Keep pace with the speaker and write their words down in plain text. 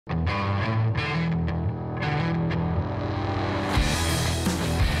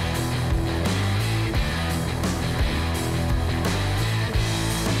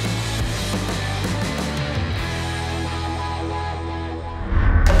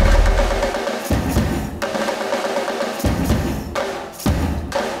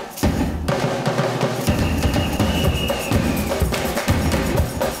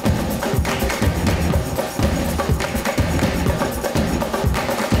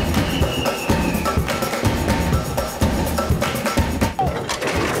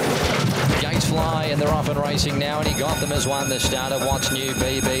has won the start of What's New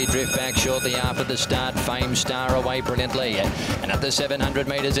BB. Drift back shortly after the start. Fame Star away brilliantly. And at the 700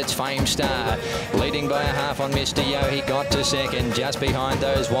 metres, it's Fame Star. Leading by a half on Mr. Yo. He got to second. Just behind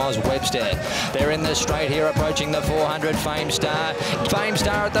those was Webster. They're in the straight here, approaching the 400. Fame Star. Fame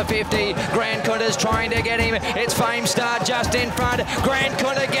Star at the 50. Grant Kunda's trying to get him. It's Fame Star just in front. Grant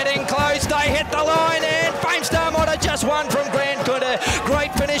Kunda getting close. They hit the line, and Fame Star might have just won from Grant Kunda.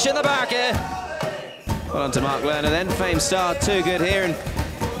 Great finish in the Barker. Well on to Mark Lerner then. Fame Star, too good here,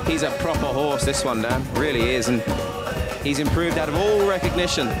 and he's a proper horse, this one now, really is, and he's improved out of all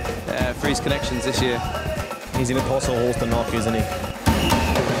recognition for his connections this year. He's an impossible horse to knock, isn't he?